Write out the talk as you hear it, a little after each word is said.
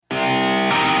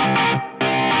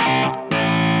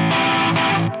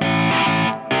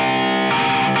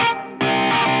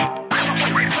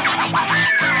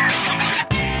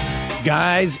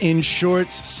Guys in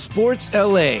Shorts Sports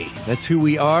LA. That's who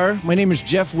we are. My name is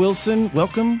Jeff Wilson.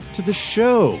 Welcome to the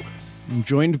show. I'm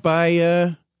joined by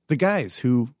the guys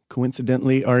who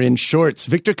coincidentally are in shorts.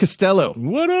 Victor Costello.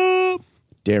 What up?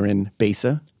 Darren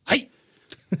Besa. Hi.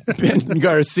 Ben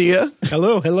Garcia.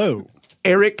 Hello, hello.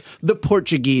 Eric the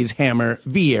Portuguese Hammer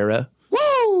Vieira.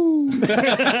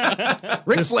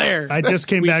 Ric Flair. I just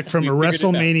came back from a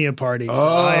WrestleMania party. So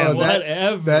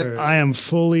I am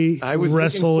fully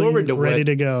wrestling, ready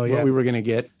to go. What we were going to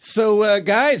get. So,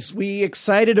 guys, we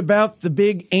excited about the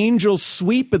big Angel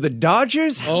sweep of the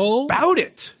Dodgers? How about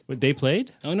it? What they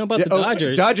played? I don't know about the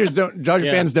Dodgers. Dodger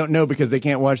fans don't know because they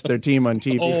can't watch their team on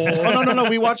TV. No.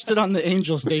 We watched it on the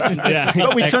Angel station.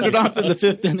 But we turned it off in the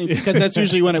fifth inning because that's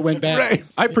usually when it went bad. Right.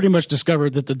 I pretty much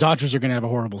discovered that the Dodgers are going to have a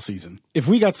horrible season. If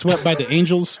we got swept by the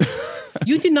Angels,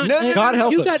 You did not. God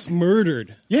help you us. got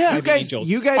murdered. Yeah, by the Angels.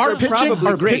 you guys our are probably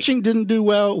our great. pitching didn't do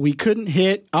well. We couldn't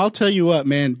hit. I'll tell you what,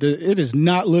 man, it is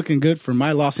not looking good for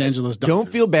my Los Angeles Dodgers.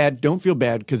 Don't feel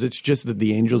bad because it's just that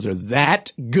the Angels are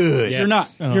that good. Yeah. You're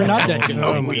not. You're not that good.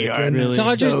 Oh, we are. goodness.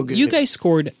 Dodgers. So good. You guys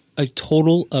scored a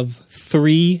total of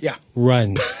 3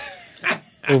 runs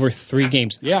over 3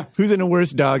 games. Yeah. Who's in a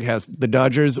worse doghouse, the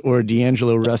Dodgers or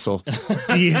D'Angelo Russell?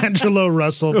 D'Angelo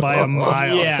Russell by a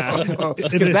mile. Yeah.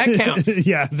 Because that counts.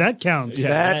 Yeah, that counts.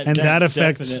 That- and that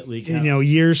affects definitely counts.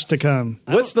 years to come.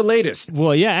 What's the latest?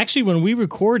 Well, yeah, actually, when we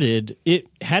recorded, it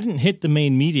hadn't hit the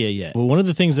main media yet. Well, one of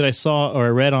the things that I saw or I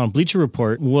read on Bleacher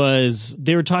Report was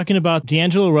they were talking about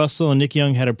D'Angelo Russell and Nick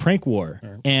Young had a prank war.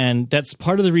 And that's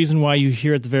part of the reason why you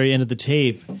hear at the very end of the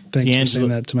tape. Thanks for saying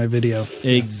that to my video.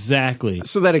 Exactly.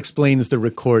 So that explains the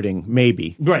recording,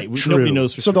 maybe. Right. Nobody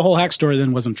knows for So the whole hack story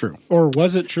then wasn't true, or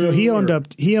was it true? He owned up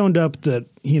that,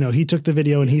 he took the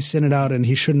video and he sent it out and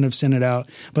he shouldn't have sent it out.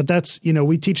 But that's,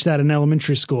 we teach that in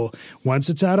elementary school. Once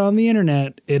it's out on the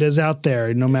internet, it is out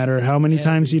there. No matter how many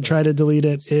times you try to delete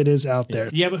it, it is out there.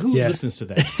 Yeah, but who listens to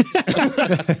that?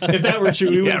 If that were true,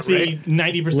 we would see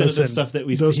 90% of the stuff that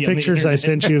we those see on the pictures I internet.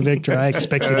 sent you, Victor, I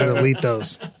expect you to delete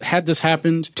those. Had this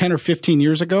happened 10 or 15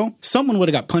 years ago, someone would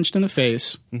have got punched in the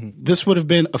face. This would have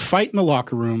been a fight in the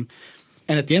locker room.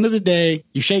 And at the end of the day,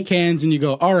 you shake hands and you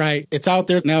go, all right, it's out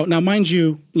there. Now, mind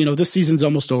you, this season's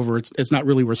almost over. It's not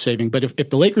really worth saving. But if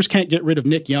the Lakers can't get rid of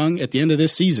Nick Young at the end of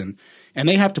this season and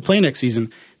they have to play next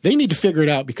season, they need to figure it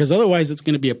out because otherwise it's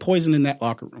going to be a poison in that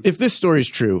locker room. If this story is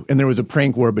true and there was a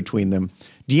prank war between them,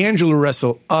 D'Angelo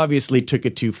Russell obviously took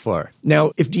it too far.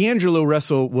 Now, if D'Angelo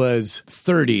Russell was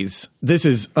 30s, this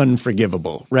is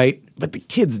unforgivable, right? But the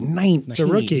kid's 19. It's a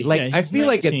rookie. Like, Yeah, I he's feel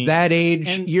like at 19. that age,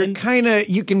 And- you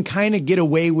can kind of get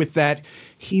away with that.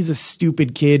 He's a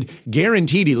stupid kid.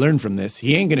 Guaranteed he learned from this.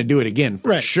 He ain't going to do it again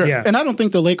for sure. Yeah. And I don't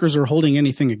think the Lakers are holding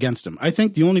anything against him. I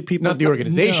think the only people... Not the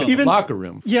organization, the locker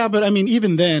room. Yeah, but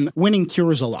even then, winning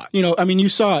cures a lot. You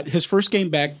saw it. His first game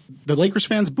back, the Lakers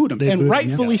fans booed him, They and booed him,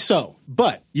 rightfully so.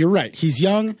 But you're right. He's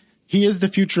young. He is the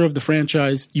future of the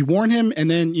franchise. You warn him,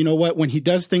 and then, you know what? When he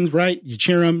does things right, you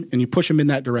cheer him and you push him in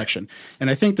that direction. And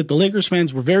I think that the Lakers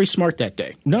fans were very smart that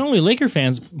day. Not only Laker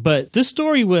fans, but this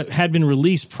story had been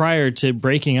released prior to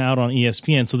breaking out on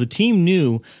ESPN. So the team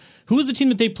knew. Who was the team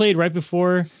that they played right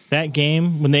before that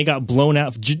game when they got blown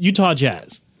out? Utah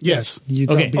Jazz. Yes.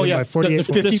 Utah beat him by 48 the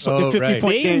 50, points. the 50 right.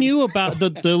 point They game. knew about the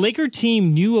Laker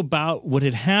team knew about what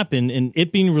had happened and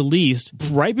it being released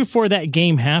right before that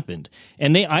game happened.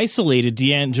 And they isolated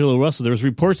D'Angelo Russell. There was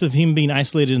reports of him being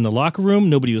isolated in the locker room.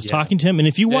 Nobody was talking to him. And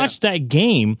if you watch that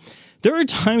game, there are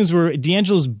times where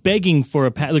D'Angelo's begging for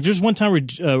a pass. Like there's one time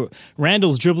where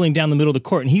Randall's dribbling down the middle of the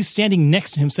court and he's standing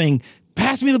next to him saying,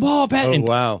 "Pass me the ball, Pat!" Oh, and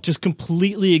wow. just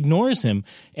completely ignores him.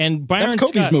 And Byron That's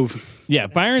Kobe's Scott, move. Yeah,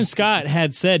 Byron Scott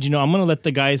had said, I'm going to let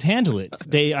the guys handle it.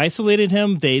 They isolated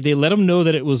him. They let him know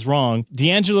that it was wrong.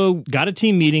 D'Angelo got a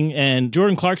team meeting, and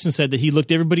Jordan Clarkson said that he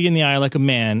looked everybody in the eye like a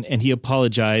man, and he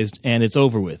apologized, and it's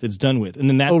over with. It's done with. And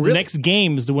then that really? next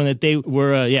game is the one that they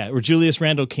were, where Julius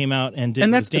Randle came out and did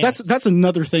And his dance. that's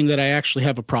another thing that I actually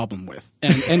have a problem with.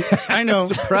 And I know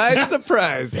Surprise,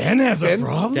 surprise. Ben has a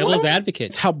problem. Devil's advocate.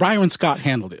 it's how Byron Scott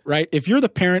handled it, right? If you're the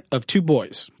parent of 2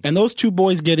 boys and those 2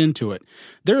 boys get into it,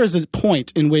 there is a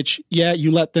point in which,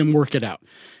 you let them work it out.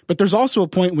 But there's also a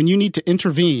point when you need to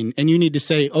intervene and you need to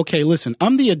say, okay, listen,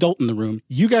 I'm the adult in the room.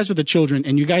 You guys are the children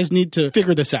and you guys need to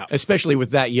figure this out. Especially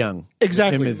with that young.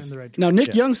 Exactly. Him is- Now,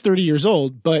 Nick Young's 30 years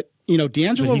old, but,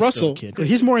 D'Angelo But he's Russell, still a kid.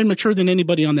 he's more immature than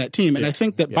anybody on that team. And I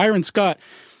think that Byron Scott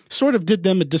sort of did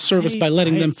them a disservice by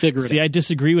letting them figure it See, out. I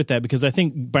disagree with that because I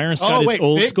think Byron Scott is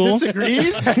old Vic school.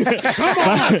 disagrees? Come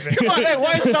on. Hey,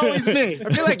 why is it always me? I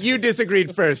feel like you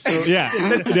disagreed first. So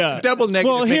Yeah. double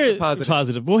negative Well, makes it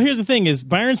positive. Well, here's the thing: is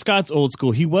Byron Scott's old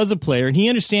school. He was a player, and he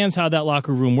understands how that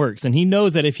locker room works, and he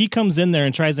knows that if he comes in there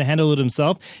and tries to handle it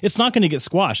himself, it's not going to get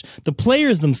squashed. The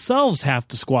players themselves have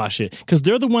to squash it because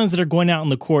they're the ones that are going out on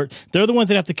the court. They're the ones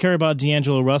that have to care about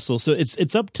D'Angelo Russell. So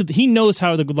it's up to he knows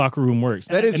how the locker room works.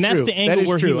 That is and that's true. the angle That is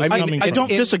where true. he was I mean, coming I from. don't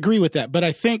disagree with that, but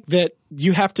I think that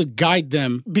you have to guide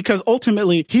them because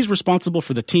ultimately he's responsible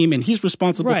for the team and he's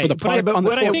responsible Right, for the but product But on the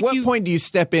what I court. at think what point do you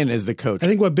step in as the coach? I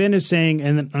think what Ben is saying,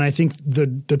 and I think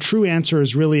the true answer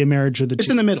is really a marriage of the two. It's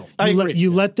in the middle. I agree.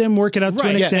 You let them work it out to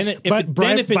Right, an yeah, extent, and if but it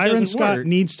Byron doesn't Scott work-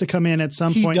 needs to come in at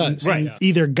some He point does. and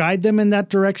either guide them in that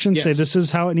direction, say Yes. this is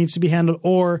how it needs to be handled,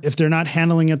 or if they're not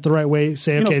handling it the right way,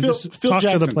 say, You know, okay, talk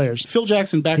to the players. Phil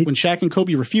Jackson, back when Shaq and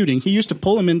Kobe were feuding, he used to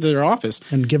pull them into their office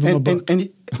And give 'em a book. And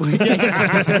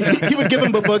he would give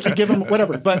them a book, he'd give them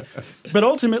whatever. But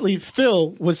ultimately,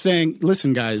 Phil was saying,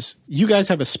 "Listen, guys, you guys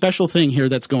have a special thing here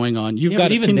that's going on. You've Yeah, got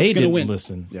but a even team they that's going to didn't win."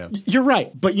 listen. Yeah. You're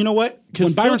right, but you know what? When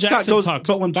Phil Byron Scott Jackson goes, talks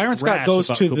but when Byron Scott trash goes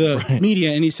about to Kobe the Bryant.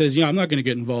 media and he says, "I'm not going to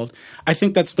get involved," I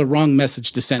think that's the wrong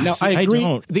message to send. Now, See, I agree.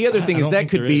 don't. The other thing I is don't that think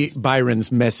could there be is.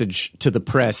 Byron's message to the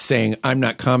press saying, I'm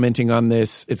not commenting on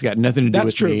this. It's got nothing to do That's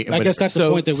with true. me. I guess that's the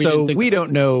So- point that we so didn't think we about.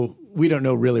 don't know. We don't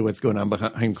know really what's going on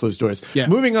behind closed doors. Yeah.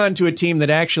 Moving on to a team that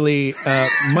actually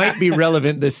might be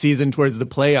relevant this season towards the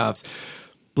playoffs.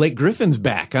 Blake Griffin's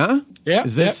back, huh? Yeah,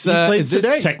 Is this, yeah, he played is this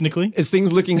today. Technically, Is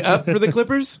things looking up for the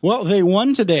Clippers? Well, they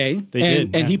won today, They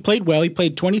and did, yeah. he played well. He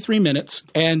played 23 minutes,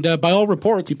 and by all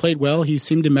reports, he played well. He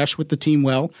seemed to mesh with the team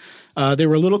well. They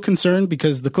were a little concerned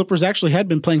because the Clippers actually had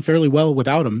been playing fairly well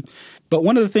without him. But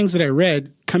one of the things that I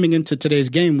read coming into today's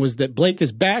game was that Blake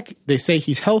is back. They say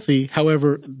he's healthy.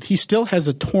 However, he still has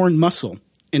a torn muscle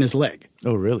in his leg.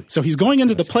 Oh, really? So he's going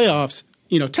into the playoffs,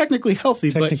 technically healthy,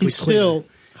 but Technically he's clear. still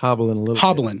Hobbling a little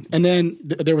hobbling. And then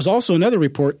there was also another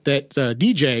report that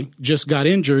DJ just got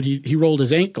injured. He rolled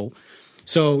his ankle.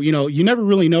 So, you never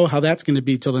really know how that's going to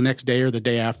be till the next day or the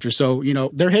day after. So,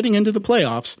 they're heading into the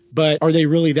playoffs, but are they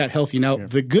really that healthy? Now,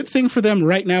 the good thing for them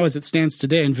right now as it stands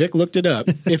today, and Vic looked it up,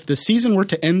 if the season were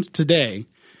to end today,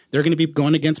 they're going to be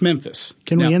going against Memphis.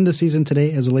 Can we end the season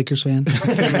today as a Lakers fan?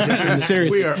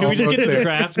 Seriously. We are can we just almost get to there. the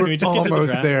draft? Can We're we just get to the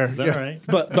almost draft? there. Is that Yeah. all right?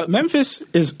 But Memphis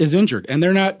is injured, and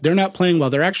they're not playing well.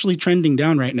 They're actually trending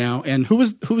down right now. And who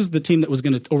was the team that was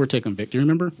going to overtake them? Vic, do you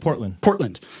remember? Portland.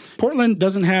 Portland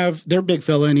doesn't have their big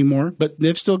fella anymore, but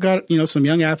they've still got some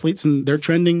young athletes, and they're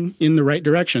trending in the right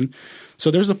direction. So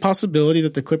there's a possibility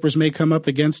that the Clippers may come up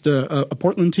against a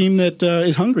Portland team that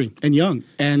is hungry and young.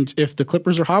 And if the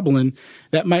Clippers are hobbling,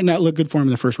 that might not look good for them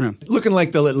in the first round. Looking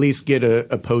like they'll at least get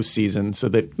a postseason so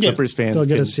that Clippers fans They'll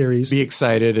get can a series. be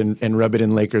excited and rub it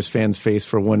in Lakers fans' face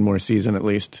for one more season at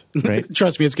least, right?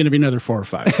 Trust me, it's going to be another 4 or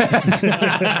 5.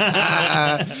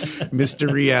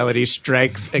 Mr. Reality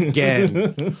strikes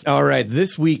again. All right,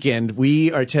 this weekend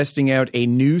we are testing out a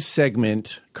new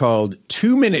segment called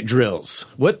 2-Minute Drills.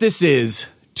 What this is,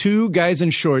 two guys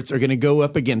in shorts are going to go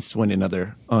up against one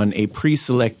another on a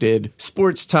pre-selected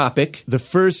sports topic. The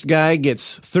first guy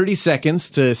gets 30 seconds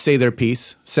to say their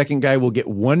piece. Second guy will get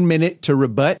 1 minute to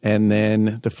rebut. And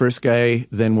then the first guy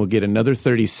then will get another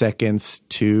 30 seconds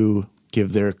to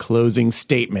give their closing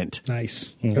statement.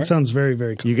 Nice. That sounds very,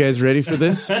 very cool. You guys ready for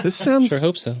this? This sounds... Sure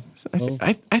hope so.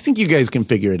 I think you guys can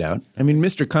figure it out. I mean,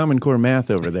 Mr. Common Core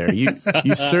Math over there, you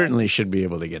certainly should be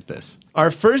able to get this. Our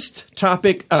first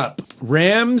topic up,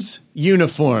 Rams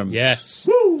uniforms. Yes.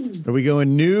 Are we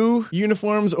going new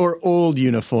uniforms or old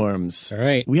uniforms? All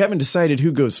right. We haven't decided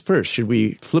who goes first. Should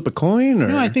we flip a coin? Or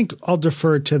No, I think I'll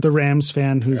defer to the Rams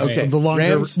fan who's Okay. the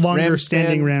Rams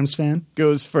longer-standing fan. Rams fan.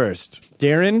 goes first.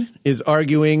 Darren is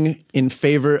arguing in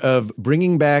favor of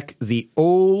bringing back the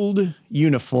old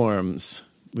uniforms.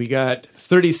 We got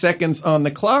 30 seconds on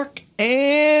the clock,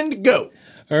 and go.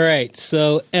 All right.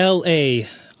 So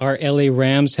our LA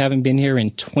Rams haven't been here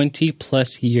in 20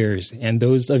 plus years. And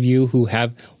those of you who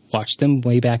have watched them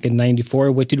way back in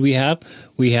 94, what did we have?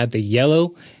 We had the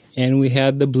yellow and we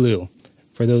had the blue.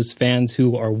 For those fans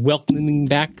who are welcoming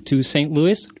back to St.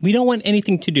 Louis, we don't want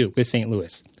anything to do with St.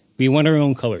 Louis. We want our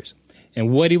own colors. And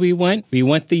what do we want? We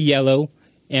want the yellow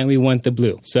and we want the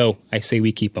blue. So I say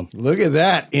we keep them. Look at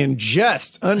that in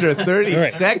just under 30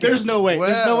 right. seconds. There's no way.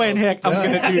 There's no way in heck I'm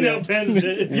going to do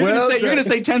that. You're going to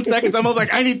say 10 seconds. I'm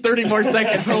like, I need 30 more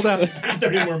seconds. Hold up.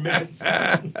 30 more minutes.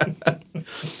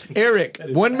 Eric,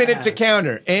 1 minute to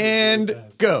counter, and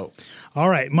go. All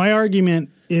right. My argument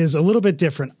is a little bit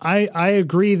different. I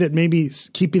agree that maybe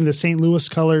keeping the St. Louis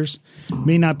colors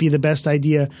may not be the best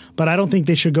idea, but I don't think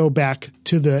they should go back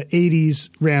to the 80s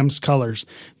Rams colors.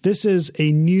 This is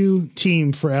a new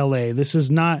team for LA. This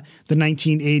is not the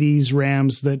 1980s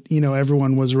Rams that,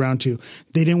 everyone was around to.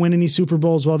 They didn't win any Super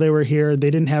Bowls while they were here.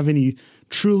 They didn't have any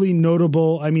truly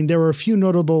notable. I mean, there were a few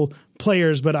notable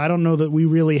players, but I don't know that we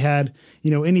really had,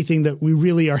 anything that we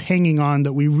really are hanging on,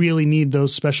 that we really need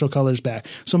those special colors back.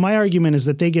 So my argument is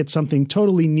that they get something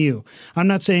totally new. I'm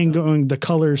not saying going the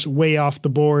colors way off the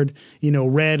board,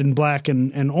 red and black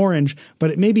and orange, but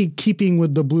it may be keeping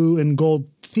with the blue and gold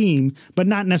theme, but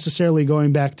not necessarily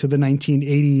going back to the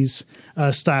 1980s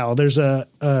style. There's a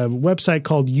website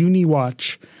called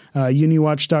UniWatch,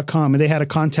 uniwatch.com, and they had a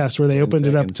contest where they opened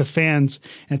it up to fans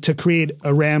and to create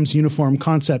a Rams uniform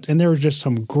concept. And there were just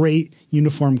some great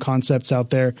uniform concepts out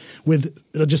there with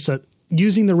just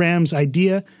using the Rams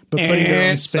idea, but putting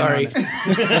their own spin on it.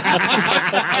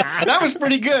 That was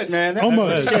pretty good, man.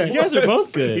 Almost. You guys are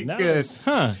both good. Good.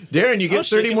 Huh. Darren, you get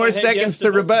 30 more seconds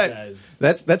to rebut. Guys.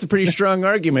 That's a pretty strong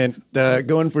argument,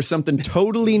 going for something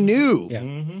totally new.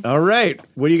 Yeah. All right.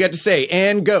 What do you got to say?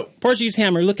 And go. Portuguese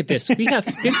Hammer, look at this. We have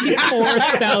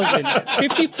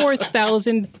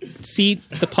 54,000 seat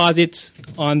deposits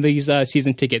on these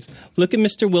season tickets. Look at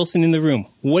Mr. Wilson in the room.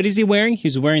 What is he wearing?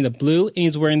 He's wearing the blue and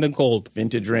he's wearing the gold.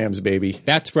 Vintage Rams, baby.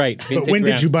 That's right. But when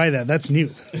did you buy that? That's new.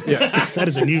 Yeah. That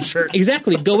is a new shirt.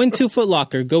 Exactly. Go into Foot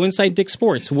Locker. Go inside Dick's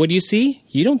Sports. What do you see?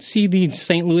 You don't see the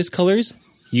St. Louis colors.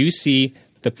 You see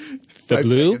the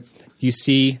blue. Seconds. You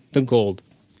see the gold.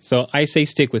 So I say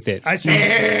stick with it. I see.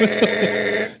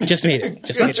 Just made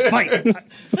it. Let's fight.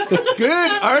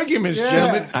 Good arguments,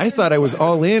 gentlemen. I thought I was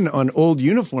all in on old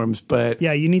uniforms, but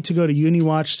Yeah, you need to go to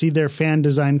UniWatch, see their fan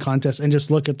design contest, and just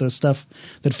look at the stuff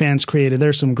that fans created.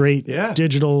 There's some great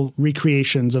digital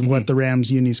recreations of what the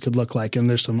Rams unis could look like, and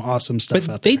there's some awesome stuff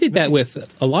But out they there. did that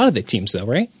with a lot of the teams, though,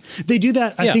 right? They do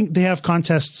that. I Yeah. think they have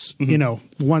contests,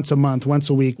 once a month, once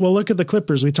a week. Well, look at the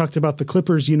Clippers. We talked about the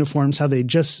Clippers uniforms, how they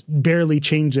just barely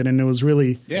changed it, and it was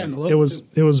really, and the logo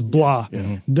it was blah.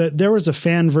 There was a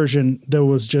fan version that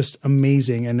was just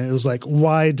amazing, and it was like,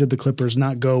 why did the Clippers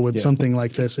not go with something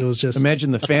like this? It was just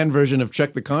imagine the fan version of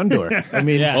Chuck the Condor. I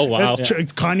mean, Yeah. Oh, wow. That's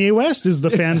Kanye West is the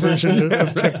fan version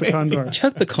of Chuck the Condor.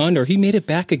 Chuck the Condor, he made it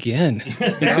back again into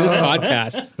this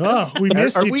podcast. Oh, we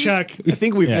missed you, Chuck. I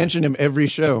think we've mentioned him every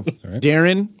show.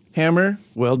 Darren, Hammer,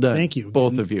 well done. Thank you.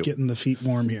 Both of you. Getting the feet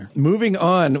warm here. Moving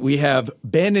on, we have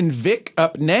Ben and Vic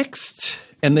up next,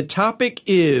 and the topic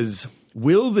is,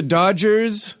 will the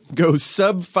Dodgers go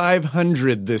sub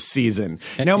 500 this season?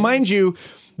 Now, mind you,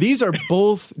 these are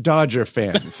both Dodger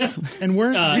fans. And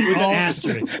weren't we With an all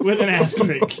asterisk. With an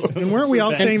asterisk. and weren't we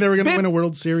all saying they were going to Ben- win a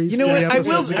World Series? You know what? 30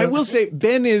 episodes I ago? will say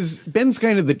Ben's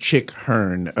kind of the Chick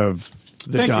Hearn of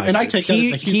the Thank you. Dodgers. And I take that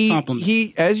as a huge compliment.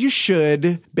 He, as you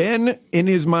should, Ben, in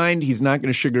his mind, he's not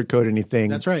going to sugarcoat anything.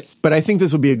 That's right. But I think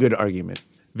this will be a good argument.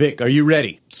 Vic, are you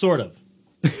ready? Sort of.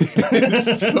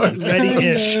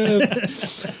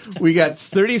 Ready-ish. We got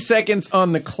 30 seconds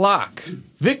on the clock.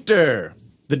 Victor,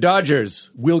 the Dodgers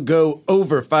will go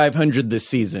over 500 this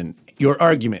season. Your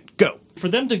argument, go. For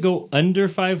them to go under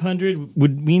 500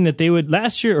 would mean that they would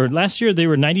last year they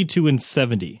were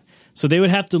 92-70. So they would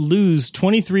have to lose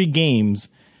 23 games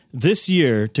this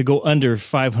year to go under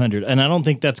 500. And I don't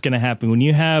think that's going to happen. When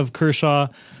you have Kershaw,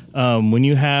 when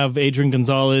you have Adrian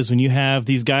Gonzalez, when you have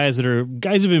these guys who've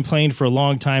been playing for a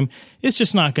long time, it's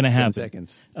just not going to 10 happen.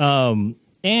 seconds. I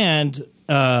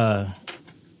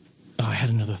had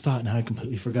another thought. Now I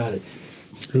completely forgot it.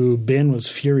 Ooh, Ben was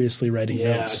furiously writing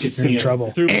notes. You're in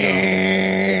trouble. And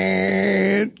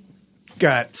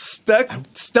got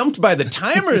stumped by the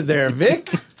timer there, Vic.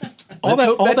 All Let's that-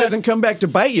 hope all that that- doesn't come back to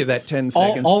bite you, that 10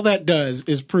 seconds. All that does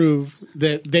is prove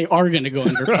that they are going to go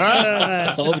under.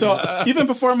 So even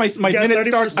before my got minute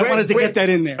 30 starts, I wanted to Wait. get that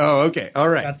in there. Oh, okay. All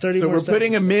right. Got 30 so more we're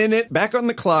putting a seconds. minute back on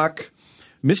the clock.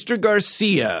 Mr.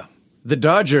 Garcia, the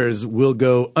Dodgers will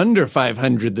go under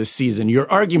 500 this season. Your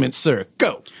argument, sir.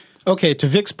 Go. Okay, to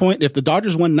Vic's point, if the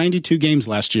Dodgers won 92 games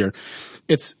last year,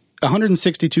 it's a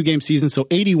 162-game season, so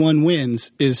 81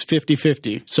 wins is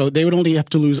 50-50. So they would only have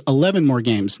to lose 11 more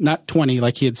games, not 20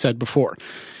 like he had said before.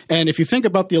 And if you think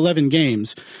about the 11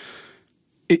 games,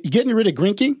 getting rid of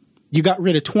Greinke, you got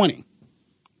rid of 20.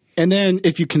 And then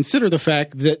if you consider the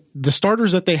fact that the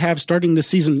starters that they have starting this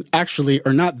season actually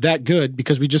are not that good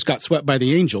because we just got swept by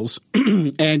the Angels,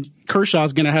 and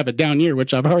Kershaw's going to have a down year,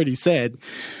 which I've already said,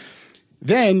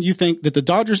 then you think that the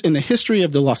Dodgers, in the history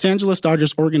of the Los Angeles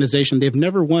Dodgers organization, they've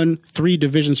never won 3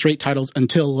 division straight titles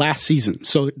until last season.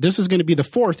 So this is going to be the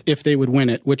 4th if they would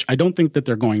win it, which I don't think that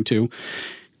they're going to.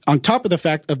 on top of the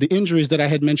fact of the injuries that I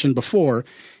had mentioned before.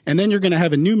 And then you're going to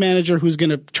have a new manager who's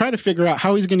going to try to figure out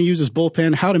how he's going to use his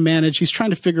bullpen, how to manage. He's trying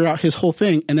to figure out his whole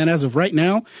thing. And then as of right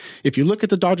now, if you look at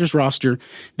the Dodgers roster,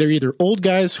 they're either old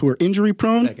guys who are injury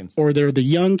prone or they're the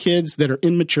young kids that are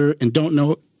immature and don't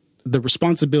know the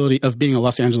responsibility of being a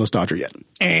Los Angeles Dodger yet.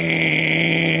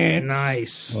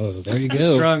 Nice. Oh, there you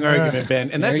go. Strong argument, Ben.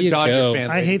 And that's There a you Dodger go.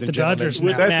 fan. I hate the Dodgers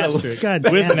now.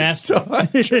 God With damn. master.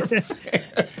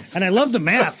 And I love the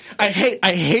math. I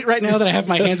hate right now that I have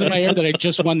my hands in my air that I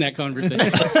just won that conversation.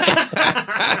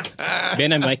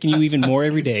 Ben, I'm liking you even more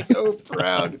every day. So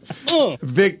proud.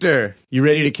 Victor, you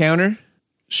ready to counter?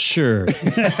 Sure. Look,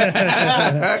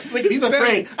 he's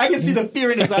afraid. I can see the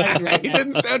fear in his eyes right He now.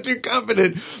 didn't sound too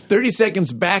confident. 30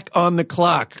 seconds back on the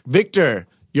clock. Victor,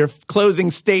 your closing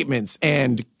statements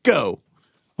and go.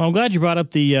 Well, I'm glad you brought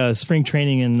up the spring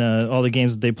training and all the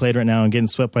games that they played right now and getting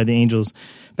swept by the Angels.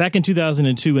 Back in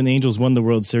 2002, when the Angels won the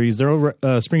World Series, their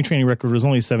spring training record was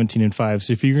only 17-5.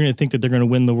 So if you're going to think that they're going to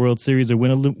win the World Series or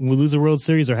lose a World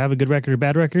Series or have a good record or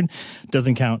bad record,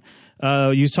 doesn't count.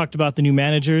 You talked about the new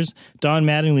managers. Don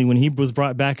Mattingly, when he was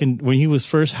brought back and when he was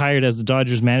first hired as the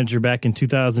Dodgers manager back in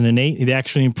 2008, they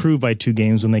actually improved by 2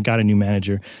 games when they got a new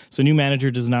manager. So new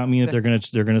manager does not mean that they're going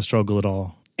to struggle at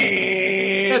all.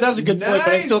 Yeah, that was a good point,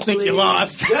 but I still think you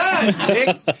lost. Done,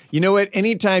 Vic. You know what?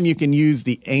 Anytime you can use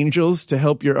the Angels to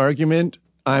help your argument,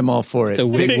 I'm all for it. It's a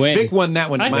win-win. Vic won that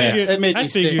one. I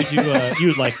made figured you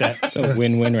would like that. It's a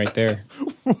win-win right there.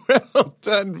 Well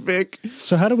done, Vic.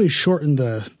 So how do we shorten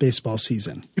the baseball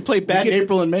season? You play bad in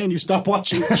April and May and you stop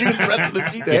watching June the rest of the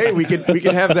season. Hey, we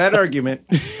could have that argument.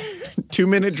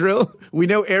 2-minute drill. We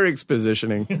know Eric's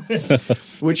positioning,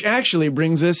 which actually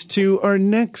brings us to our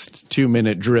next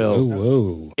 2-minute drill.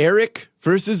 Whoa. Eric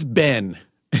versus Ben.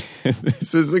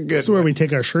 This is a good. This is where we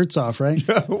take our shirts off, right?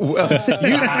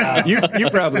 Well, you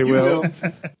probably will.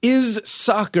 Is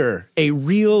soccer a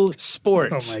real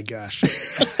sport? Oh my gosh.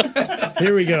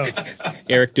 Here we go.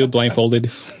 Eric, do it blindfolded.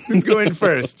 Who's going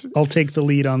first? I'll take the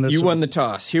lead on this You one. won the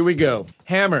toss. Here we go.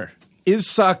 Hammer. Is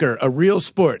soccer a real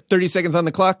sport? 30 seconds on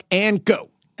the clock and go.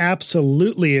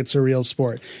 Absolutely, it's a real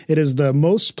sport. It is the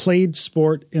most played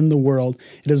sport in the world.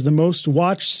 It is the most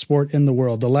watched sport in the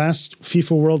world. The last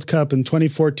FIFA World Cup in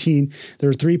 2014, there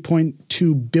were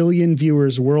 3.2 billion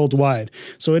viewers worldwide.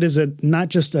 So it is not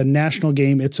just a national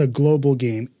game, it's a global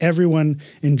game. Everyone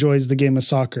enjoys the game of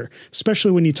soccer,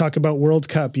 especially when you talk about World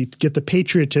Cup. You get the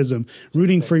patriotism,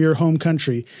 rooting for your home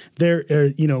country. There are,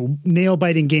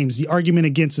 nail-biting games. The argument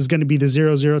against is going to be the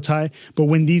 0-0 tie, but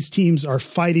when these teams are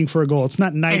fighting for a goal, it's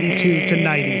not 92 to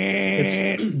 90.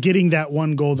 It's getting that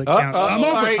one goal that counts. I'm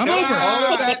over. Right, I'm no,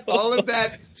 over. All of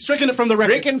that. Stricken it from the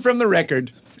record. Stricken from the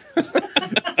record.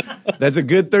 That's a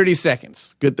good 30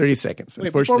 seconds. Good 30 seconds.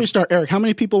 Wait, before we start, Eric, how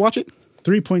many people watch it?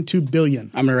 3.2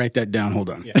 billion. I'm going to write that down. Hold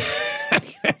on.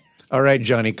 All right,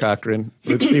 Johnny Cochran.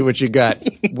 Let's see what you got.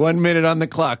 1 minute on the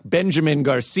clock. Benjamin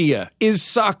Garcia. Is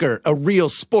soccer a real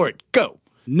sport? Go.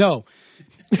 No.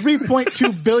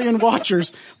 3.2 billion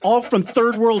watchers, all from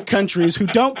third world countries who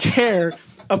don't care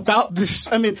about this.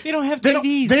 I mean, They don't have they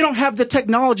TVs. They don't have the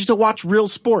technology to watch real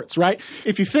sports, right?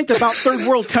 If you think about third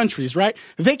world countries, right?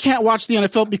 They can't watch the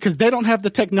NFL because they don't have the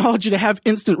technology to have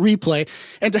instant replay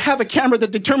and to have a camera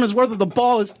that determines whether the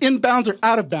ball is inbounds or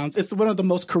out of bounds. It's one of the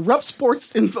most corrupt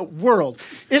sports in the world.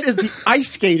 It is the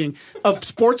ice skating of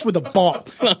sports with a ball,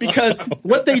 because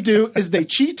what they do is they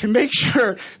cheat to make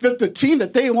sure that the team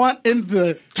that they want in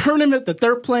the tournament that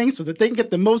they're playing so that they can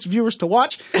get the most viewers to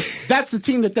watch, that's the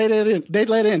team that they let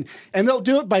in. And they'll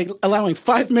do it by allowing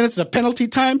 5 minutes of penalty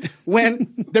time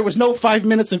when there was no 5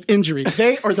 minutes of injury.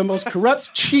 They are the most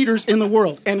corrupt cheaters in the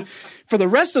world. And for the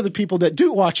rest of the people that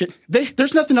do watch it,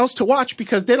 there's nothing else to watch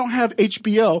because they don't have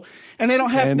HBO and they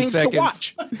don't have 10 things seconds. to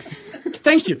watch.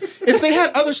 Thank you. If they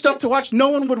had other stuff to watch, no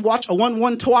one would watch a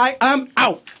 1-1 tie. I'm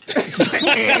out.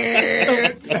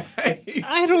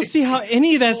 I don't see how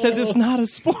any of that says it's not a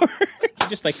sport. I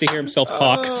just like to hear himself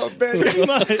talk. Pretty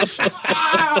much.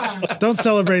 Don't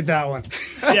celebrate that one.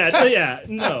 Yeah,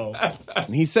 no.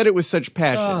 He said it with such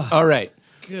passion. All right.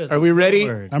 Good Are we ready?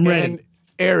 Lord. I'm ready. And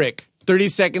Eric, 30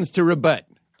 seconds to rebut.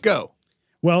 Go.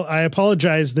 Well, I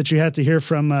apologize that you had to hear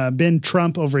from Ben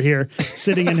Trump over here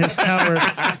sitting in his tower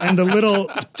and the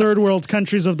little third world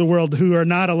countries of the world who are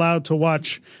not allowed to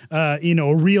watch,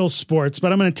 real sports.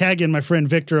 But I'm going to tag in my friend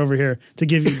Victor over here to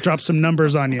drop some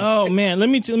numbers on you. Oh man, let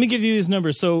me give you these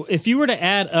numbers. So if you were to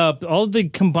add up all the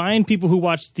combined people who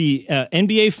watched the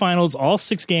NBA Finals, all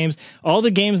 6 games, all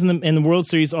the games in the World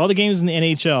Series, all the games in the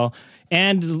NHL,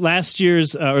 and last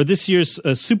year's or this year's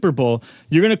Super Bowl,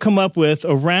 you're going to come up with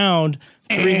around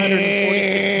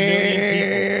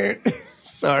 346 million people.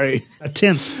 Sorry. A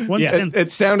tenth. One Yeah. tenth.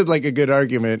 It sounded like a good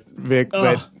argument, Vic,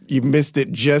 but you missed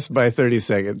it just by 30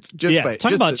 seconds.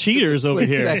 Talk about cheaters over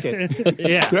here. Second.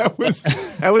 Yeah. That was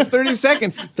 30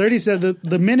 seconds. 30 said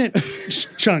the minute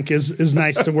chunk is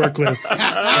nice to work with.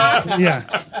 Yeah.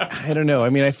 I don't know. I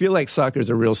mean, I feel like soccer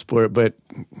is a real sport, but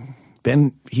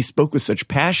Ben, he spoke with such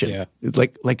passion. Yeah. It's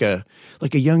like a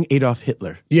young Adolf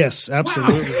Hitler. Yes,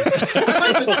 absolutely.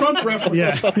 The Trump reference.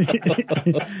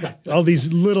 Yeah. All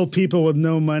these little people with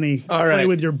no money. All right. Play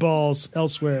with your balls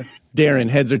elsewhere. Darren,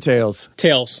 heads or tails?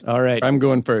 Tails. All right, I'm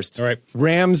going first. All right.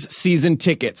 Rams season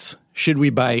tickets. Should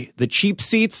we buy the cheap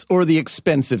seats or the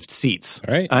expensive seats?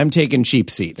 All right. I'm taking cheap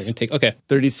seats. Okay.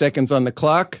 30 seconds on the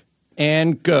clock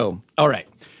and go. All right.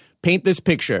 Paint this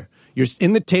picture. You're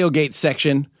in the tailgate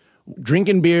section,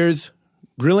 drinking beers,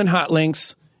 grilling hot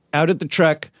links, out at the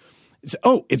truck.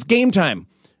 It's game time.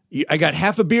 I got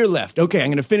half a beer left. Okay, I'm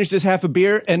going to finish this half a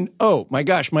beer. And oh my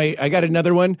gosh, I got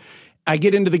another one. I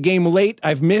get into the game late.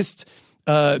 I've missed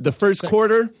the first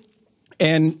quarter.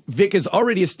 And Vic has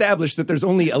already established that there's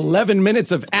only 11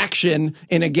 minutes of action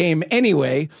in a game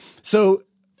anyway. So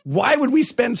why would we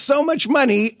spend so much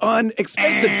money on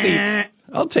expensive seats?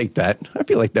 I'll take that. I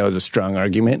feel like that was a strong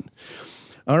argument.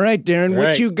 All right, Darren, what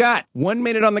right. you got? 1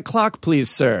 minute on the clock, please,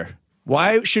 sir.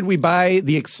 Why should we buy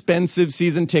the expensive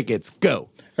season tickets? Go.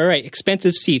 All right,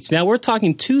 expensive seats. Now we're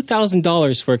talking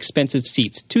 $2,000 for expensive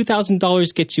seats.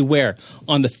 $2,000 gets you where?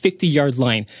 On the 50-yard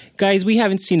line. Guys, we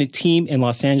haven't seen a team in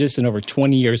Los Angeles in over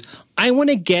 20 years. I want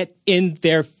to get in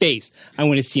their face. I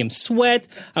want to see them sweat.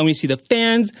 I want to see the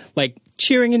fans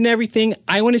cheering and everything.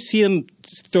 I want to see them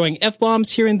throwing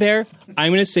F-bombs here and there. I'm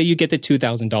going to say you get the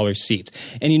 $2,000 seats.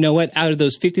 And you know what? Out of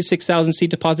those 56,000 seat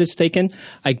deposits taken,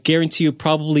 I guarantee you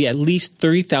probably at least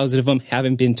 30,000 of them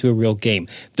haven't been to a real game.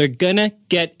 They're going to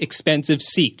get expensive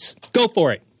seats. Go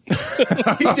for it. He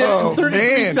did in 33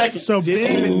 man. seconds. So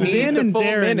Didn't even need Ben the and full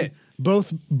Darren minute.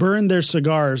 both burned their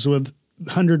cigars with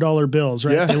 $100 bills,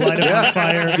 right? They light them on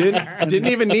fire. Didn't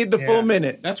even need the full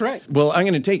minute. That's right. Well, I'm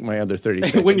going to take my other 30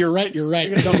 seconds. When you're right, you're right.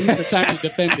 You don't need the time to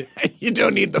defend it. You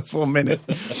don't need the full minute.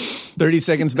 30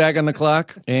 seconds back on the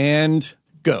clock and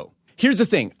go. Here's the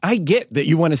thing. I get that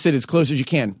you want to sit as close as you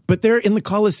can, but they're in the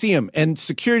Coliseum and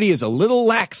security is a little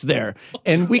lax there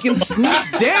and we can sneak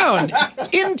down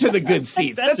into the good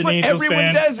seats. That's an what Angels everyone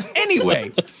fan. does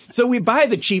anyway. So we buy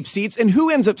the cheap seats and who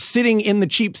ends up sitting in the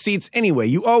cheap seats anyway?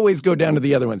 You always go down to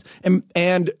the other ones.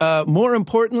 And more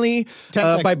importantly,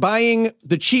 by buying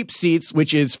the cheap seats,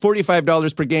 which is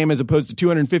 $45 per game as opposed to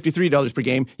 $253 per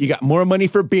game, you got more money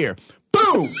for beer.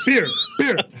 Boom! Beer.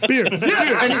 And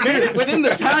he made it within the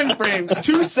time frame.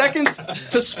 2 seconds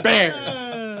to spare.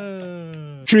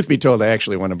 Truth be told, I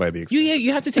actually want to buy the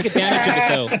You have to take advantage of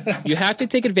it, though. You have to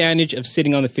take advantage of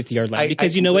sitting on the 50-yard line.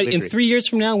 Because you know what? completely In agree. 3 years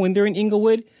from now, when they're in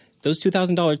Inglewood, those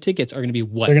 $2,000 tickets are going to be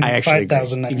what? They're going I to be actually agree.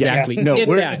 5,000 next Exactly. year. No, If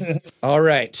we're that. all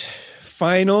right.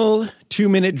 Final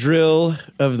 2-minute drill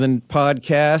of the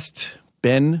podcast: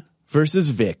 Ben versus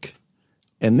Vic,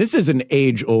 and this is an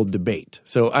age-old debate.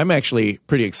 So I'm actually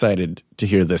pretty excited to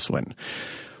hear this one.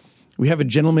 We have a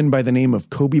gentleman by the name of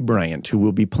Kobe Bryant who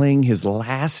will be playing his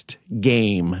last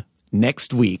game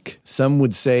next week. Some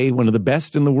would say one of the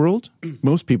best in the world.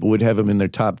 Most people would have him in their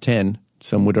top 10.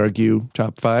 Some would argue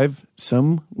top 5.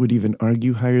 Some would even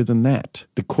argue higher than that.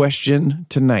 The question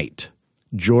tonight: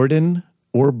 Jordan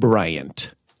or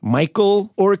Bryant?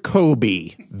 Michael or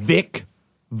Kobe? Vic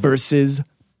versus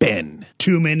Ben.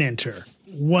 2-man enter.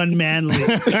 1-man league.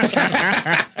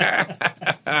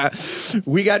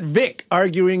 We got Vic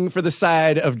arguing for the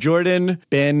side of Jordan,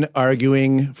 Ben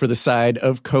arguing for the side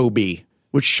of Kobe,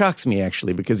 which shocks me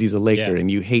actually because he's a Laker Yeah. and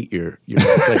you hate your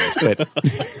players. But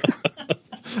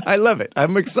I love it.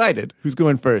 I'm excited. Who's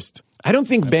going first? I don't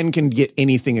think Ben can get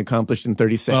anything accomplished in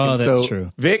 30 seconds. Oh, that's so, true.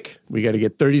 Vic, we got to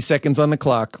get 30 seconds on the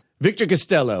clock. Victor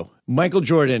Costello, Michael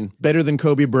Jordan, better than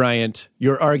Kobe Bryant.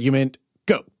 Your argument,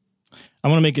 go. I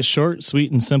want to make it short,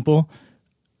 sweet, and simple.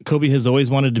 Kobe has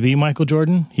always wanted to be Michael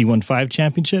Jordan. He won 5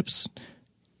 championships.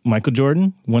 Michael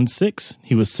Jordan won 6.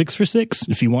 He was 6 for 6.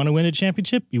 If you want to win a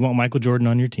championship, you want Michael Jordan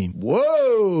on your team.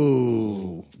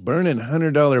 Whoa. Burning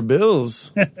 $100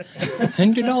 bills.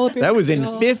 $100 bill. That was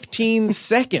in 15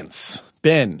 seconds.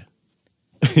 Ben.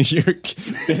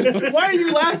 Why are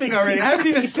you laughing already? I haven't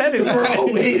even said it. We're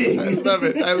all waiting. I love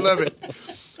it. I love it.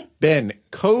 Ben,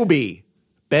 Kobe,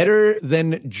 better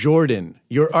than Jordan.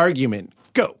 Your argument,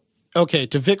 go. Okay,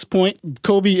 to Vic's point,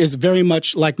 Kobe is very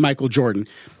much like Michael Jordan.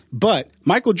 But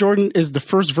Michael Jordan is the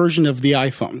first version of the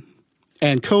iPhone.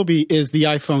 And Kobe is the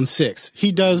iPhone 6.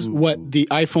 He does what the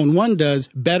iPhone 1 does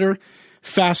better,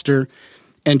 faster,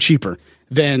 and cheaper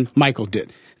than Michael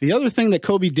did. The other thing that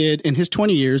Kobe did in his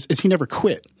 20 years is he never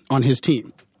quit on his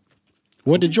team.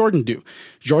 What did Jordan do?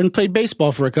 Jordan played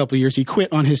baseball for a couple of years. He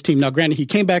quit on his team. Now, granted, he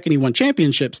came back and he won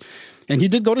championships, and he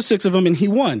did go to 6 of them, and he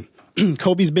won.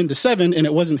 Kobe's been to 7, and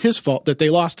it wasn't his fault that they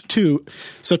lost 2.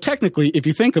 So technically, if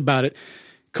you think about it,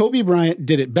 Kobe Bryant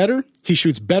did it better. He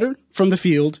shoots better from the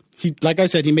field. He, like I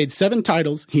said, he made 7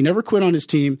 titles. He never quit on his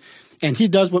team, and he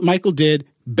does what Michael did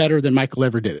better than Michael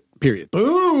ever did it, period.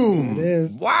 Boom! It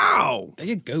is. Wow! There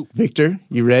you go. Victor,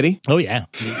 you ready? Oh, yeah.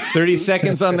 30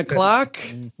 seconds on the clock.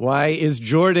 Why is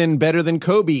Jordan better than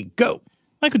Kobe? Go!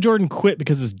 Michael Jordan quit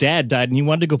because his dad died and he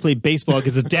wanted to go play baseball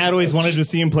because his dad always wanted to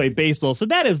see him play baseball. So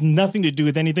that has nothing to do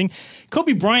with anything.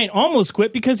 Kobe Bryant almost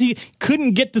quit because he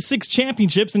couldn't get to 6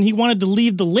 championships and he wanted to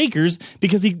leave the Lakers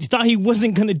because he thought he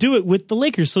wasn't going to do it with the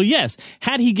Lakers. So yes,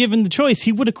 had he given the choice,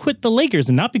 he would have quit the Lakers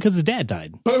and not because his dad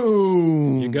died.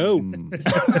 Boom! You go.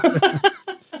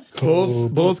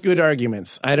 Both good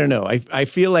arguments. I don't know. I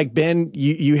feel like, Ben,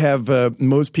 you have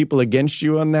most people against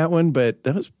you on that one, but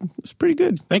that was pretty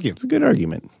good. Thank you. It's a good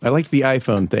argument. I liked the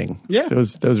iPhone thing. Yeah. That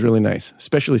was really nice,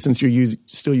 especially since you're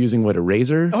still using, what, a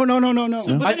Razor? Oh, no. I under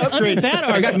upgraded. that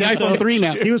I got the argument, iPhone though- 3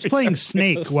 now. He was playing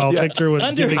Snake while Victor was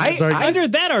Under, giving his argument. under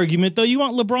that argument, though, you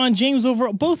want LeBron James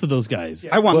over both of those guys.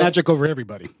 I want Magic over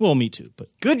everybody. Well, me too. But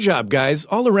Good job, guys,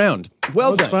 all around.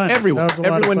 Well That was done. fun. Everyone. That was a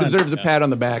lot of Everyone fun. deserves a pat on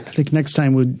the back. I think next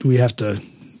time we have to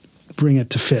bring it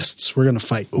to fists. We're going to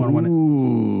fight.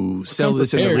 Ooh, sell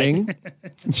this in the ring.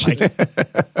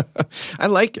 I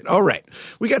like it. All right.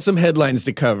 We got some headlines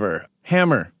to cover.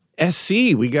 Hammer, SC,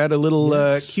 we got a little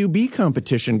QB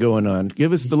competition going on.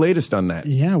 Give us the latest on that.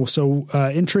 Yeah, well, so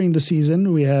entering the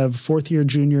season, we have 4th-year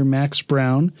junior Max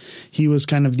Brown. He was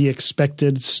kind of the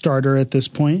expected starter at this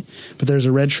point, but there's a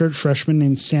redshirt freshman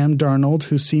named Sam Darnold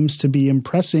who seems to be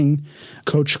impressing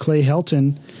Coach Clay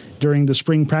Helton during the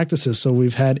spring practices. So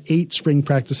we've had 8 spring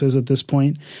practices at this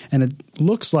point, and it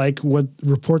looks like what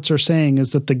reports are saying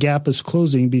is that the gap is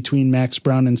closing between Max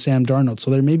Brown and Sam Darnold.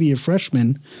 So there may be a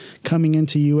freshman coming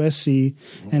into USC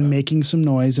and making some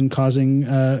noise and causing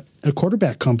a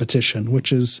quarterback competition,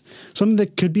 which is something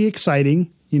that could be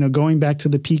exciting. You know, going back to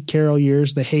the Pete Carroll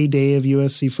years, the heyday of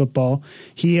USC football,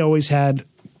 he always had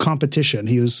competition.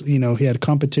 He had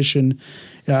competition.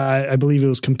 I believe it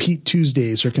was Compete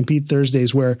Tuesdays or Compete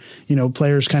Thursdays where,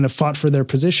 players kind of fought for their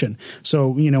position.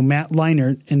 So, Matt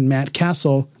Leinart and Matt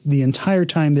Castle, the entire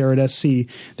time they were at SC,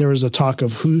 there was a talk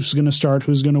of who's going to start,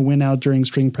 who's going to win out during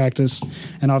spring practice.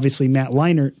 And obviously Matt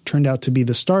Leinart turned out to be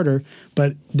the starter,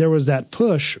 but there was that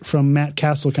push from Matt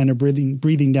Castle kind of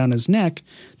breathing down his neck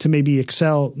to maybe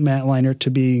excel Matt Leinart to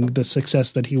being the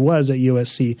success that he was at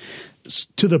USC.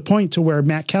 To the point to where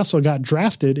Matt Castle got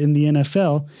drafted in the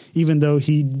NFL, even though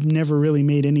he never really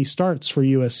made any starts for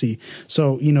USC.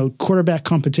 So, quarterback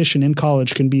competition in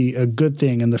college can be a good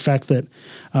thing. And the fact that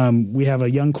we have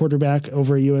a young quarterback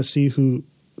over at USC who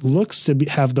looks to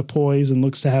have the poise and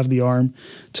looks to have the arm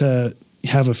to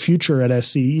have a future at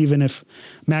SC, even if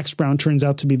Max Brown turns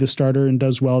out to be the starter and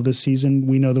does well this season,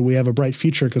 we know that we have a bright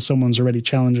future because someone's already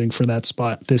challenging for that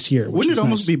spot this year. Wouldn't it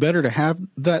almost be better to have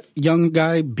that young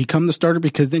guy become the starter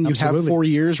because then you have 4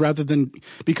 years rather than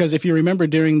 – because if you remember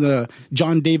during the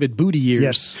John David Booty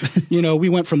years, yes. We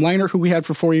went from Leinart, who we had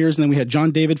for 4 years, and then we had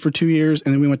John David for 2 years,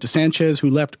 and then we went to Sanchez, who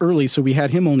left early, so we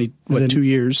had him only, 2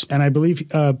 years. And I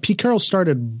believe Pete Carroll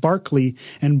started Barkley,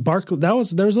 and Barkley there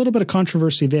was a little bit of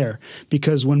controversy there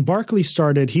because when Barkley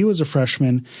started, he was a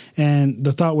freshman, and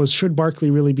the thought was, should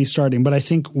Barkley really be starting? But I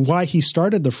think why he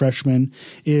started the freshman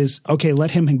is, okay,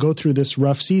 let him go through this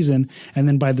rough season, and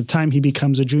then by the time he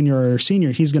becomes a junior or a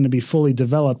senior, he's going to be fully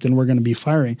developed, and we're going to be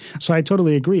firing. So I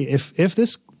totally agree. If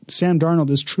this Sam Darnold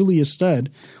is truly a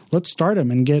stud, let's start him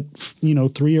and get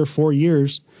 3 or 4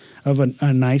 years of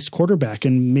a nice quarterback,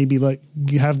 and maybe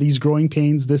you have these growing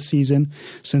pains this season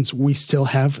since we still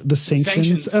have the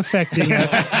sanctions. Affecting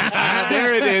us.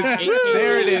 There it is.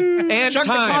 There it is. And Chuck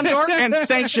time. the Condor and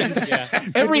sanctions.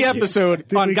 Every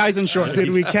episode on Guys in Short. Did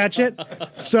we catch it?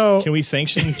 So can we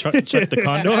sanction Chuck the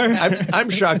Condor? I'm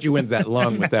shocked you went that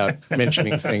long without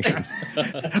mentioning sanctions.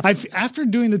 After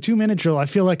doing the 2-minute drill, I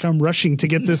feel like I'm rushing to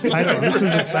get this title. This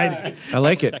is exciting. I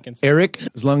like it. Eric,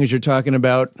 as long as you're talking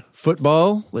about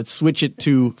football, let's switch it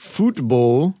to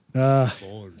football.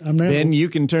 Ben, you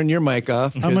can turn your mic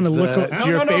off. I'm going to look. It's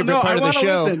your favorite part of the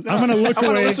show. Listen. I'm going to look I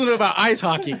want away. to listen to about ice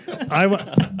hockey.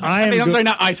 I'm sorry,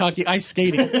 not ice hockey, ice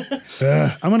skating.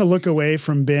 I'm going to look away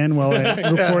from Ben while I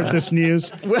report this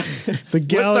news. The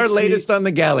Galaxy, What's our latest on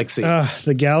the Galaxy?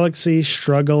 The Galaxy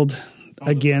struggled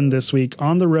again this week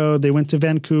on the road. They went to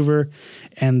Vancouver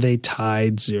and they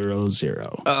tied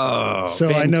 0-0. Oh, So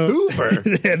Vancouver. I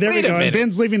know. Yeah, there we Wait a go. And minute.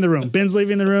 Ben's leaving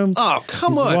the room. Oh,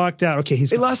 come He's on. walked out. Okay,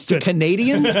 They lost to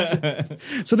Canadians?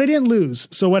 So they didn't lose.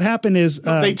 So what happened is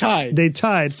they tied. They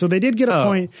tied. So they did get a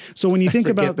point. So when you think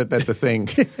Forget about that's a thing.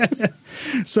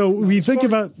 So we think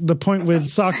about the point with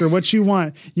soccer, what you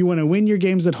want to win your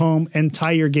games at home and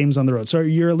tie your games on the road. So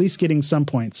you're at least getting some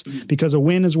points because a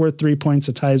win is worth 3 points,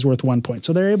 a tie is worth 1 point.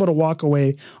 So they're able to walk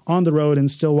away on the road and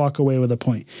still walk away with a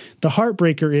point. The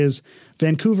heartbreaker is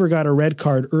Vancouver got a red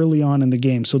card early on in the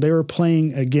game. So they were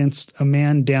playing against a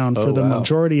man down for the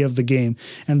majority of the game.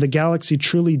 And the Galaxy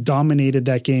truly dominated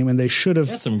that game, and they should have.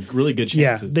 Had some really good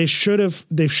Yeah, chances. they should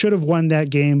have won that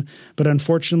game, but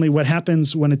unfortunately what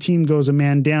happens when a team goes a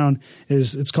man down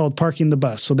is it's called parking the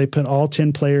bus. So they put all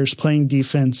 10 players playing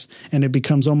defense and it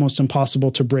becomes almost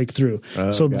impossible to break through.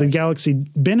 The Galaxy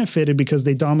benefited because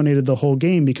they dominated the whole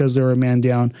game because they were a man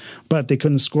down, but they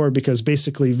couldn't score because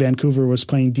basically Vancouver was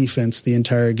playing defense the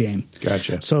entire game.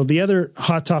 Gotcha. So the other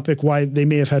hot topic why they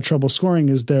may have had trouble scoring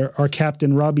is our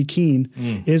captain Robbie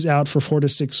Keane is out for 4 to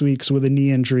 6 weeks with a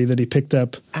knee injury that he picked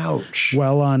up Ouch.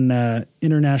 while on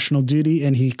international duty,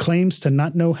 and he claims to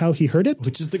not know how he heard it,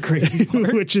 which is the crazy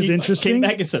part. which is He interesting. Came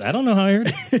back and said, I don't know how I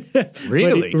heard it.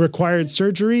 Really? But he required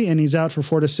surgery, and he's out for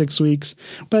 4 to 6 weeks.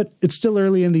 But it's still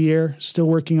early in the year, still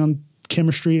working on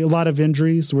chemistry. A lot of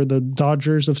injuries. We're the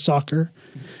Dodgers of soccer.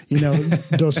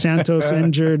 Dos Santos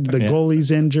injured, the goalie's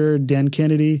injured, Dan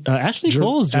Kennedy. Ashley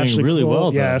Cole's doing really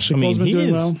well. Yeah, though. Ashley Cole's been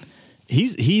doing well.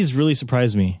 He's really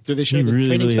surprised me. Do they share He the really,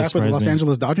 training really staff with the Los surprised me.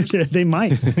 Angeles Dodgers? They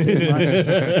might.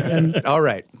 And All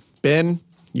right. Ben,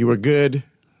 you were good.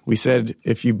 We said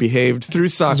if you behaved through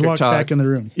soccer walked talk. back in the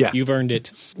room. Yeah. You've earned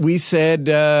it. We said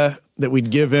that we'd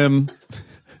give him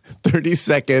 30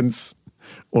 seconds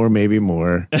or maybe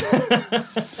more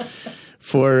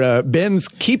for Ben's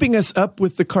keeping us up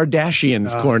with the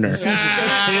Kardashians corner.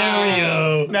 There we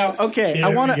go. Now, okay, I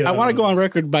There want we go. to go on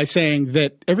record by saying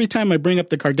that every time I bring up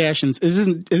the Kardashians,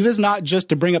 it is not just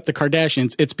to bring up the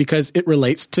Kardashians. It's because it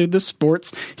relates to the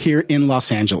sports here in Los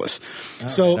Angeles.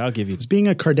 So I'll give you. Is being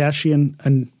a Kardashian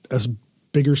a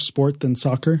bigger sport than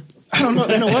soccer? I don't know.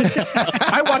 You know what?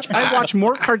 I watch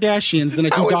more Kardashians than I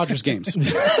do Dodgers games.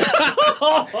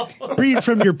 Read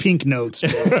from your pink notes.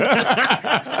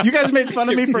 You guys made fun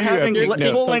of me for having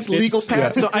full-length legal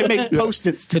pads, so I made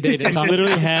Post-its today to He talk.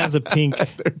 literally has a pink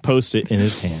Post-it in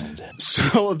his hand.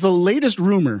 So the latest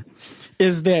rumor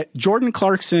is that Jordan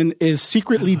Clarkson is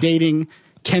secretly dating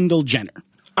Kendall Jenner.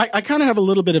 I kind of have a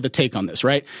little bit of a take on this,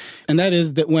 right? And that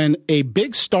is that when a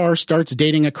big star starts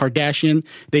dating a Kardashian,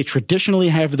 they traditionally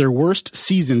have their worst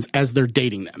seasons as they're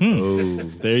dating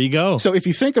them. There you go. So if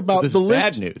you think about this the is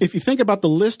list, bad news. if you think about the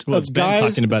list Well, it's of Ben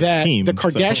guys talking about that his team, the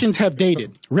Kardashians have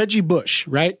dated, Reggie Bush,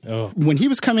 right? When he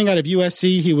was coming out of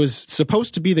USC, he was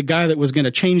supposed to be the guy that was going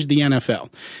to change the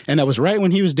NFL, and that was right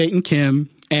when he was dating Kim.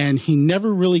 And he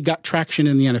never really got traction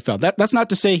in the NFL. That's not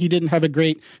to say he didn't have a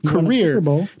great won a career, Super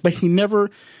Bowl. but he never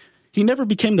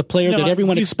became the player that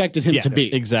everyone expected him to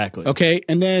be. Exactly. Okay,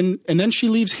 and then she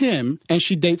leaves him and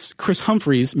she dates Chris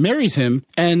Humphries, marries him,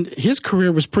 and his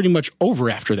career was pretty much over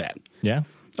after that. Yeah.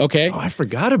 Okay. Oh, I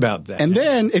forgot about that. And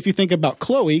then if you think about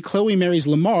Chloe marries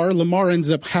Lamar. Lamar ends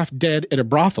up half dead at a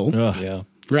brothel. Yeah.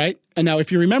 Right? And now,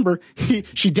 if you remember,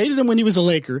 she dated him when he was a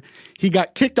Laker. He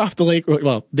got kicked off the Lakers.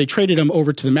 Well, they traded him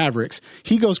over to the Mavericks.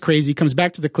 He goes crazy, comes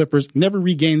back to the Clippers, never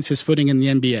regains his footing in the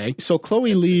NBA. So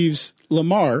Chloe leaves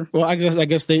Lamar. Well, I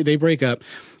guess they break up,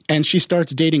 and she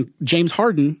starts dating James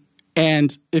Harden.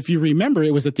 And if you remember,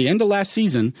 it was at the end of last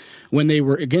season when they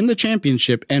were again the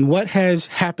championship. And what has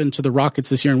happened to the Rockets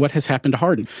this year and what has happened to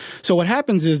Harden? So what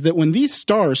happens is that when these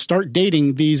stars start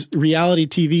dating these reality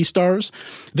TV stars,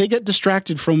 they get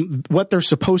distracted from what they're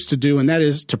supposed to do. And that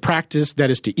is to practice, that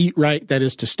is to eat right, that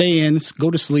is to stay in,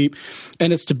 go to sleep,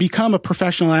 and it's to become a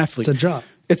professional athlete. It's a job.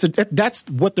 That's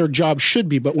what their job should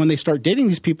be. But when they start dating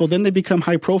these people, then they become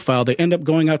high profile. They end up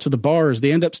going out to the bars.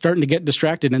 They end up starting to get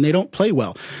distracted and they don't play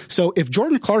well. So if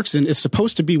Jordan Clarkson is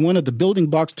supposed to be one of the building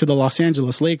blocks to the Los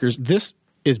Angeles Lakers, this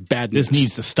is bad news. This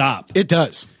needs to stop. It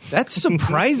does. that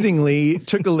surprisingly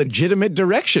took a legitimate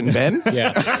direction, Ben.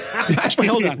 Yeah. Actually,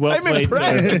 hold on. Well I'm played,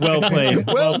 impressed. sir. Well played.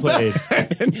 Well played.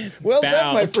 Well Bow.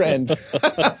 done, my friend.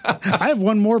 I have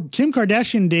one more. Kim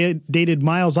Kardashian dated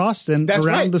Miles Austin That's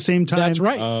around right. the same time. That's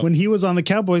right. When he was on the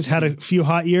Cowboys, had a few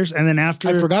hot years, and then after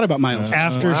I forgot about Miles.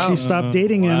 after she stopped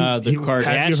dating him, Wow, the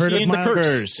have you heard of Kardashian Miles?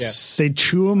 curse. They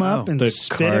chew him up and The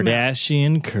spit him out.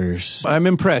 Kardashian curse. I'm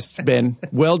impressed, Ben.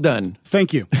 Well done.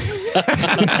 Thank you.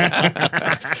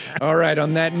 All right,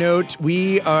 on that note,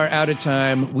 we are out of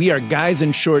time. We are Guys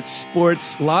in Shorts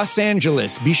Sports Los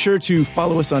Angeles. Be sure to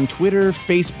follow us on Twitter,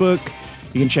 Facebook,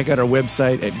 You can check out our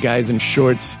website at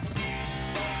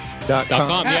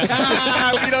guysandshorts.com.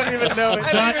 Yeah. We don't even know it.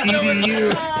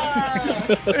 .edu.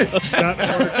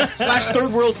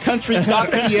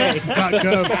 .thirdworldcountry.ca.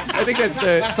 .gov. I think that's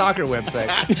the soccer website.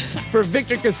 For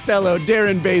Victor Costello,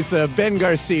 Darren Besa, Ben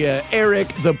Garcia,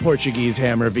 Eric the Portuguese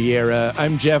Hammer Vieira,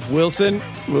 I'm Jeff Wilson.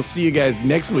 We'll see you guys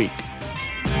next week.